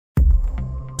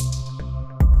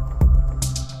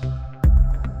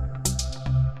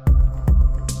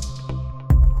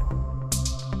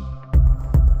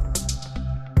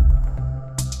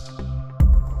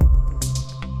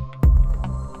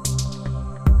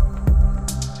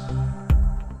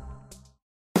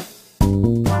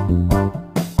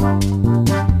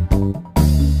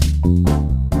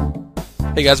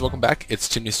Hey guys, welcome back. It's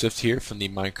Chimney Swift here from the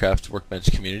Minecraft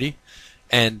Workbench community,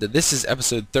 and this is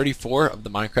episode 34 of the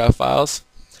Minecraft Files.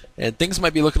 And things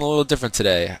might be looking a little different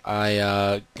today.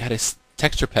 I had a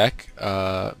texture pack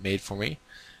made for me,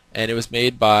 and it was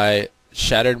made by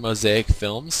Shattered Mosaic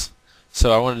Films.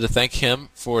 So I wanted to thank him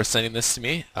for sending this to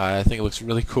me. I think it looks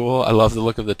really cool. I love the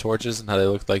look of the torches and how they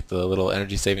look like the little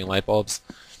energy-saving light bulbs.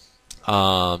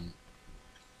 And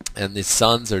the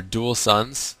suns are dual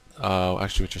suns.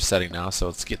 Actually, which we're setting now, so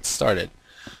let's get started.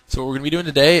 So what we're going to be doing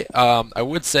today, I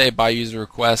would say by user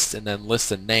request and then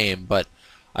list a name, but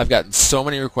I've gotten so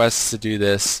many requests to do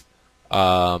this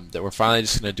that we're finally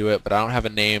just going to do it, but I don't have a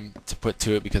name to put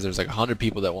to it because there's like 100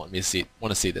 people that want to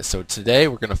see this. So today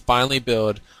we're going to finally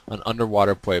build an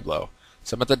underwater Pueblo.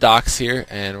 So I'm at the docks here,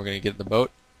 and we're going to get in the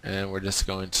boat, and we're just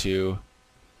going to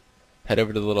head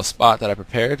over to the little spot that I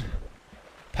prepared,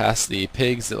 past the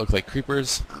pigs that look like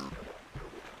creepers.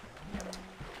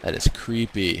 That is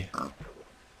creepy.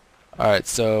 Alright,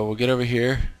 so we'll get over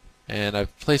here, and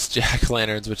I've placed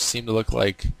jack-o'-lanterns which seem to look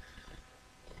like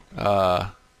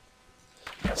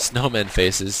snowman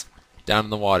faces down in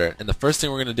the water. And the first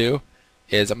thing we're going to do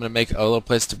is I'm going to make a little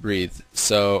place to breathe.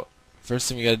 So first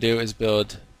thing we got to do is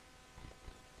build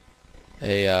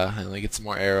a, let me get some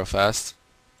more air real fast.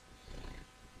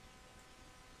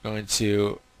 Going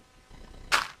to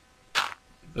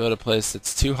build a place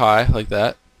that's too high, like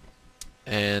that.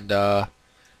 And then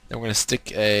we're going to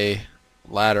stick a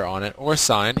ladder on it, or a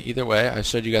sign, either way. I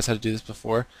showed you guys how to do this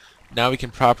before. Now we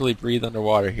can properly breathe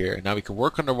underwater here. Now we can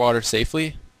work underwater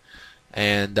safely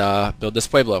and build this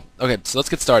Pueblo. Okay, so let's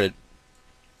get started.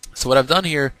 So what I've done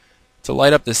here to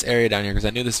light up this area down here, because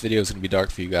I knew this video was going to be dark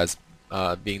for you guys,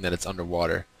 being that it's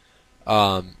underwater,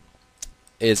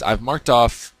 is I've marked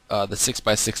off the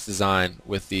 6x6 design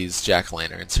with these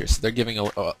jack-o'-lanterns here. So they're giving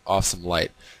off some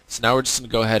light. So now we're just going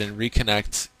to go ahead and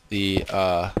reconnect the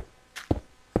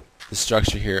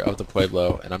structure here of the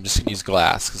Pueblo, and I'm just going to use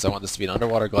glass because I want this to be an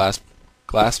underwater glass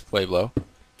Pueblo.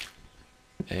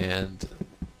 And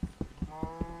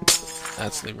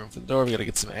that's leave room for the door. We got to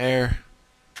get some air,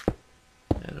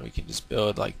 and we can just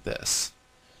build like this.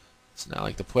 So now,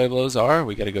 like the Pueblos are,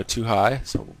 we got to go too high.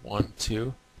 So 1,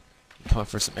 2. Come up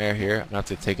for some air here. I'm gonna have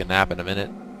to take a nap in a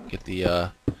minute. Get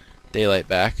the daylight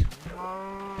back.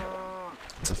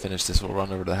 Once I finish this, we'll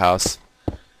run over to the house,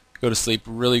 go to sleep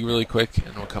really quick,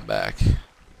 and we'll come back.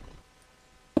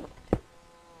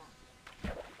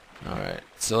 Alright,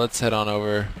 so let's head on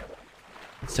over.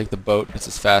 Let's take the boat, it's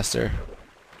just faster.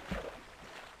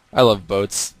 I love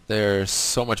boats. They're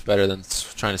so much better than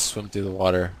trying to swim through the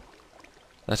water.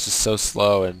 That's just so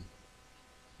slow and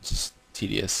just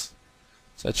tedious.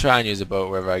 So I try and use a boat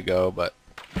wherever I go, but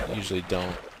usually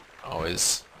don't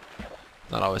always,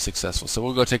 not always successful. So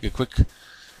we'll go take a quick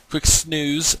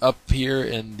snooze up here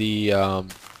in the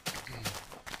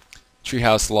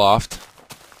treehouse loft.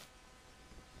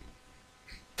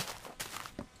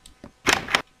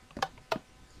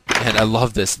 And I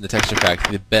love this in the texture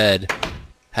pack. The bed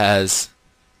has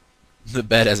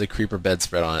a creeper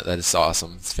bedspread on it. That is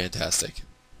awesome. It's fantastic.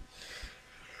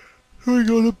 Here we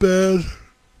go to bed.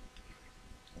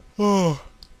 Oh.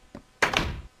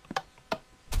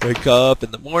 Wake up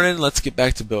in the morning, let's get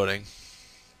back to building.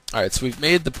 Alright, so we've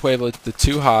made the Pueblo the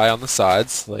too high on the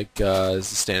sides, like is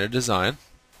the standard design.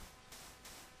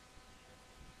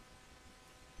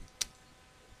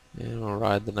 And we'll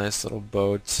ride the nice little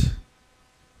boat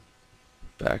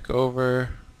back over.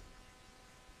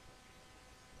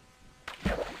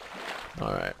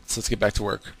 Alright, so let's get back to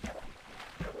work.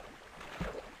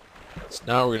 So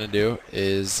now what we're going to do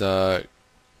is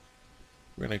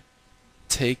we're going to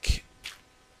take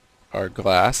our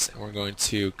glass and we're going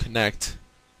to connect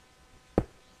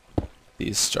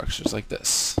these structures like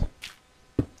this.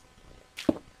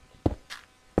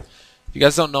 If you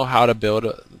guys don't know how to build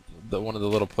one of the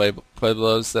little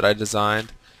Pueblos that I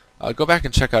designed, go back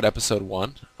and check out episode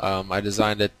 1. I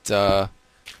designed it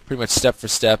pretty much step for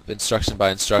step, instruction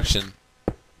by instruction.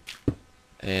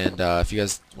 And if you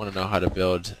guys want to know how to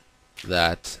build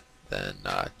that, then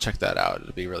check that out.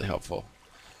 It'll be really helpful.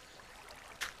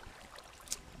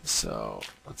 So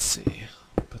let's see.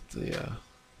 Put the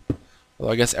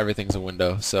well, I guess everything's a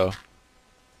window, so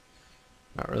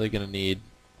not really gonna need.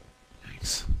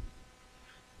 Thanks.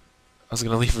 I was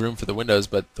gonna leave room for the windows,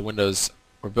 but the windows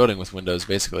we're building with windows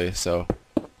basically, so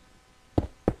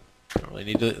don't really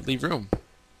need to leave room.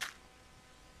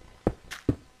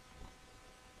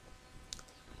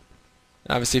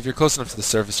 Obviously, if you're close enough to the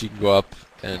surface, you can go up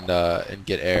and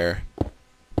get air.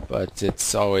 But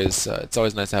it's always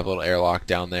nice to have a little airlock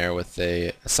down there with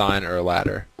a sign or a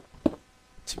ladder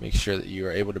to make sure that you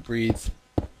are able to breathe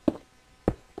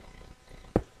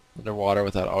underwater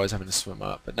without always having to swim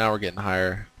up. But now we're getting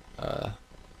higher to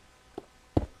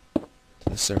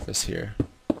the surface here.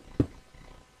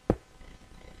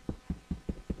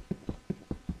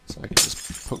 So I can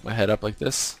just poke my head up like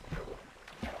this,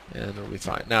 and it'll be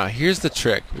fine. Now, here's the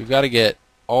trick. We've got to get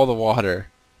all the water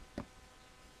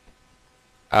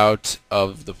out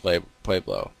of the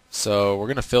Pueblo. So we're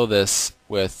going to fill this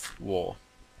with wool,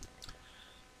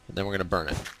 and then we're going to burn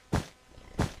it.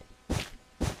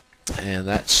 And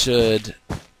that should...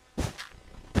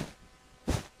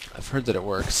 I've heard that it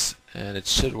works, and it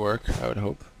should work, I would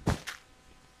hope.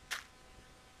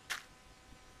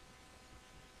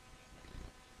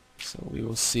 So we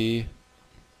will see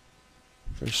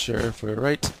for sure if we're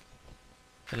right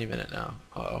any minute now.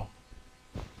 Uh-oh.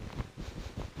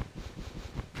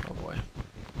 Oh boy.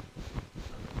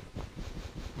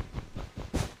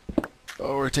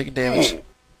 Oh, we're taking damage.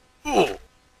 Oh.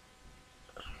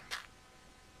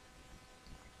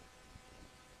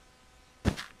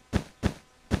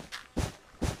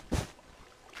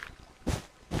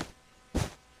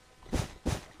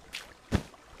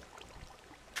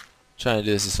 Trying to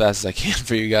do this as fast as I can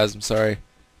for you guys. I'm sorry.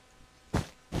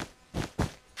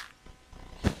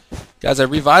 Guys, I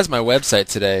revised my website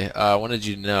today. I wanted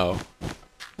you to know.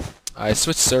 I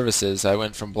switched services. I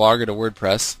went from Blogger to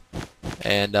WordPress,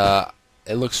 and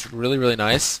it looks really, really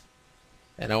nice.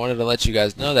 And I wanted to let you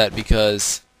guys know that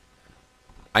because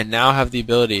I now have the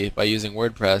ability by using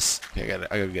WordPress. Okay, I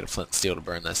gotta get a flint and steel to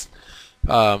burn this.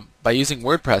 By using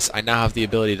WordPress, I now have the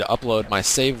ability to upload my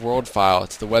save world file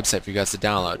to the website for you guys to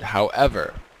download.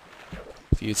 However,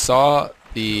 if you saw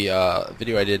the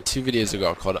video I did 2 videos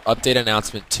ago called Update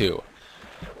Announcement 2,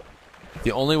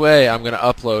 the only way I'm going to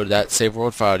upload that save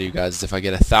world file to you guys is if I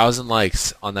get 1,000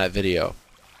 likes on that video.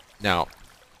 Now,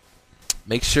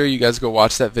 make sure you guys go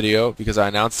watch that video because I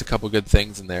announced a couple good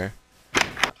things in there,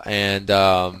 and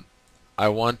I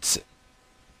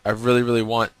really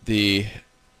want to be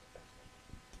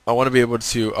able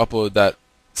to upload that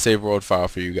save world file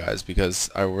for you guys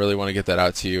because I really want to get that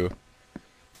out to you.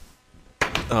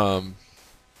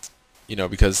 You know,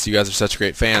 because you guys are such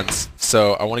great fans.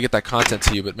 So I want to get that content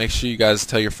to you, but make sure you guys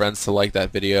tell your friends to like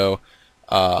that video.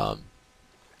 Oh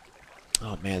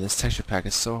man, this texture pack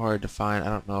is so hard to find. I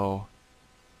don't know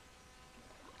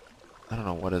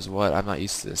what is what. I'm not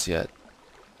used to this yet.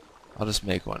 I'll just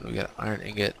make one. We got iron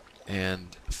ingot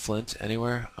and flint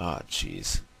anywhere. Oh,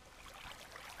 jeez.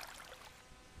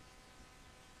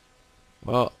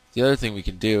 Well, the other thing we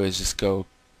can do is just go...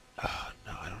 Oh,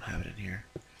 no, I don't have it in here.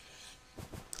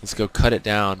 Let's go cut it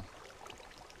down.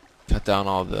 Cut down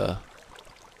all the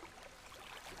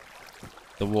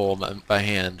wool by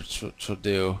hand, which will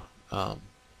do.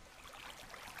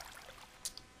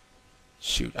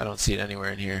 Shoot, I don't see it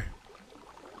anywhere in here.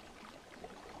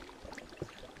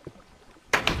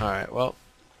 Alright, well,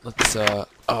 let's...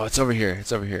 oh, it's over here.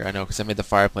 It's over here. I know, because I made the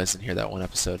fireplace in here that one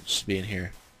episode. It should be in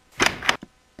here.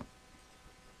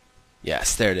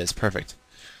 Yes, there it is. Perfect.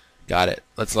 Got it.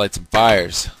 Let's light some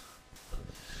fires.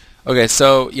 Okay,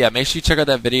 so yeah, make sure you check out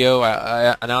that video.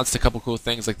 I announced a couple cool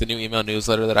things like the new email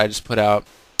newsletter that I just put out.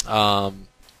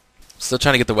 Still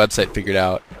trying to get the website figured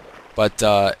out, but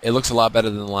it looks a lot better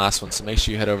than the last one. So make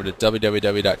sure you head over to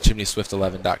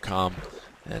www.chimneyswift11.com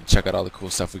and check out all the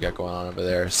cool stuff we got going on over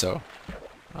there. So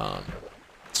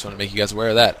just want to make you guys aware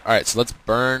of that. All right, so let's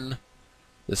burn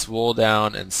this wool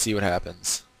down and see what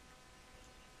happens.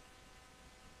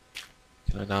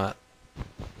 Can I not?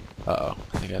 Uh-oh.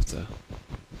 I think I have to...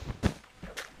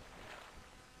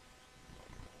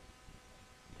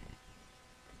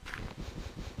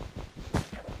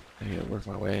 I gotta work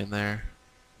my way in there.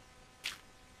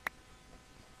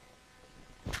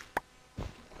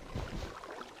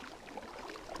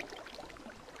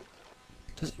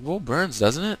 Wool burns,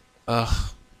 doesn't it?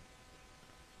 Ugh.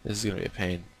 This is gonna be a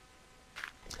pain.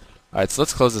 Alright, so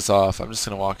let's close this off. I'm just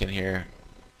gonna walk in here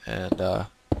and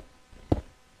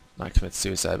not commit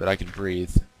suicide, but I can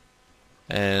breathe.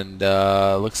 And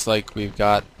looks like we've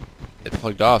got it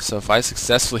plugged off. So if I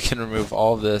successfully can remove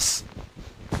all of this,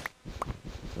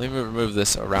 let me remove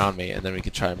this around me, and then we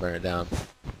can try and burn it down.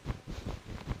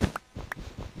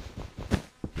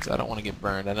 Because I don't want to get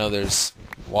burned. I know there's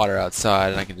water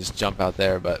outside, and I can just jump out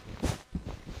there, but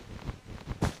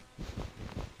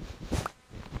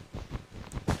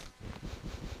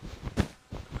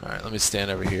alright, let me stand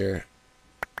over here.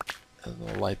 And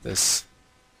we'll light this.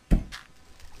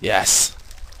 Yes!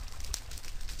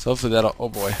 So hopefully that'll... Oh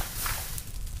boy.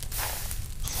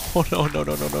 Oh no, no,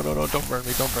 no, no, no, no, no. Don't burn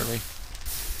me, don't burn me.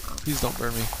 Please don't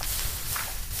burn me.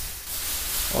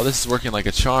 Oh, this is working like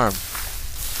a charm.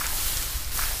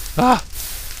 Ah!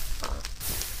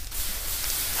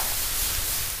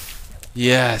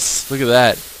 Yes, look at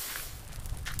that.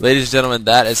 Ladies and gentlemen,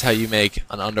 that is how you make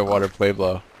an underwater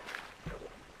Pueblo.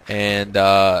 And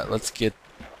let's get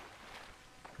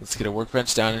a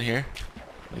workbench down in here,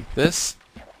 like this.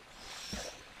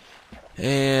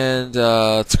 And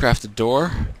let's craft a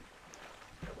door,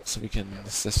 so we can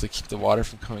successfully keep the water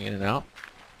from coming in and out.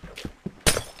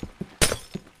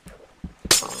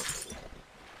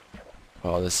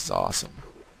 Oh, this is awesome.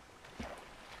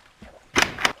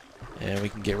 And we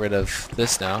can get rid of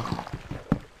this now.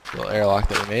 Little airlock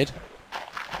that we made.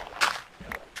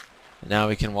 And now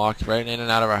we can walk right in and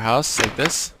out of our house like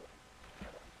this.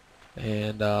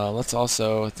 And let's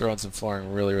also throw in some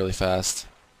flooring really, really fast.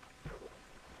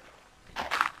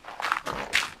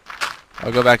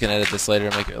 I'll go back and edit this later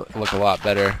and make it look a lot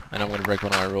better. And I'm going to break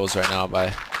one of my rules right now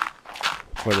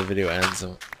before the video ends.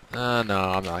 No, I'm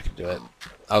not going to do it.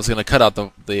 I was going to cut out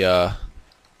I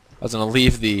was going to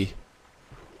leave the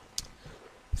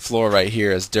floor right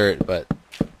here as dirt, but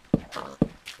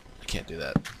I can't do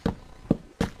that.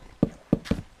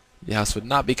 The house would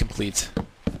not be complete.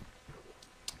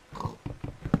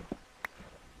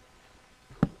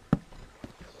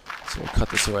 So we'll cut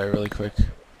this away really quick.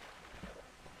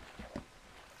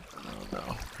 Oh no,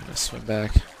 I'm gonna swim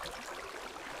back.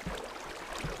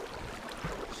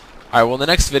 Alright, well in the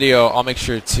next video I'll make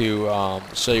sure to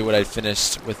show you what I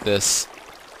finished with this.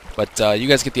 But you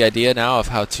guys get the idea now of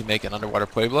how to make an underwater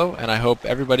Pueblo, and I hope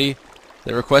everybody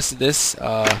that requested this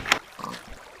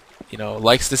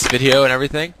likes this video and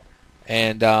everything.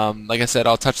 And like I said,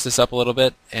 I'll touch this up a little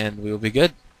bit and we will be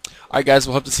good. Alright guys,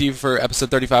 we'll hope to see you for episode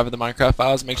 35 of the Minecraft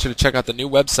Files. Make sure to check out the new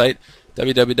website,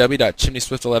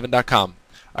 www.chimneyswift11.com.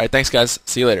 Alright, thanks guys.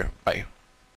 See you later. Bye.